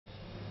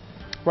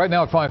Right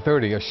now at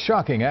 5:30, a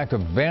shocking act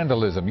of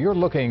vandalism. You're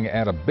looking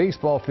at a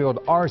baseball field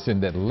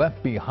arson that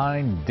left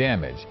behind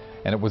damage,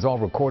 and it was all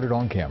recorded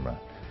on camera.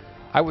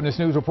 Eyewitness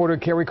News reporter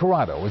Kerri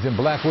Corrado is in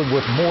Blackwood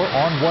with more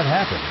on what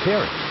happened.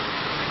 Kerri.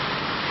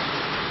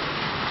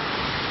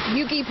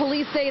 Yuki,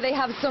 police say they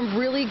have some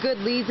really good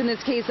leads in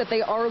this case that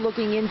they are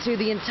looking into.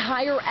 The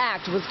entire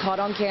act was caught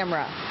on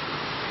camera.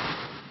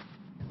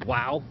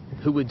 Wow,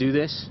 who would do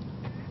this?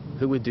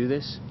 Who would do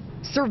this?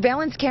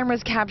 Surveillance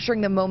cameras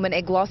capturing the moment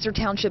a Gloucester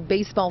Township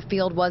baseball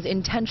field was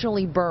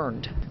intentionally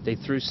burned. They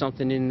threw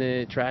something in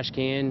the trash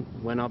can,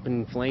 went up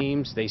in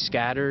flames, they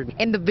scattered.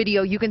 In the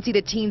video, you can see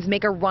the teens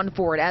make a run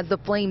for it as the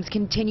flames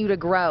continue to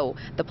grow.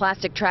 The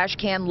plastic trash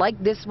can,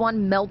 like this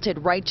one,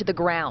 melted right to the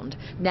ground.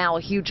 Now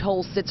a huge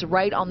hole sits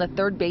right on the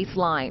third base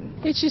line.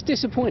 It's just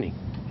disappointing.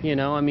 You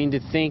know, I mean, to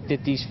think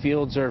that these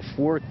fields are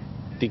for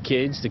the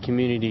kids, the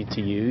community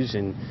to use,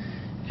 and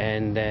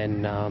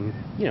then,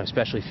 you know,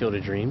 especially Field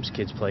of Dreams.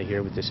 Kids play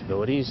here with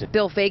disabilities.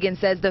 Bill Fagan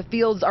says the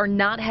fields are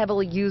not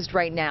heavily used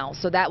right now,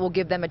 so that will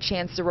give them a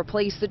chance to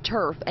replace the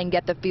turf and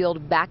get the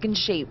field back in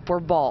shape for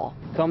ball.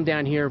 Come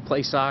down here,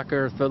 play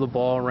soccer, throw the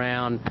ball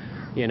around,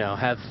 you know,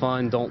 have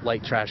fun, don't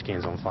light trash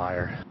cans on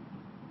fire.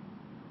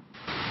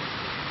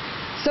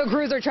 So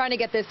crews are trying to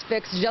get this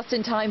fixed just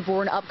in time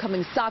for an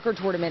upcoming soccer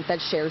tournament that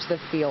shares the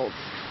fields.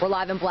 We're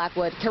live in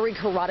Blackwood. Kerri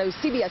Corrado,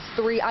 CBS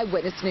 3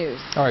 Eyewitness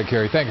News. All right,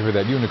 Kerri, thank you for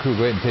that. You and the crew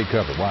go ahead and take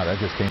cover. Wow, that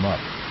just came up.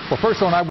 Well, first on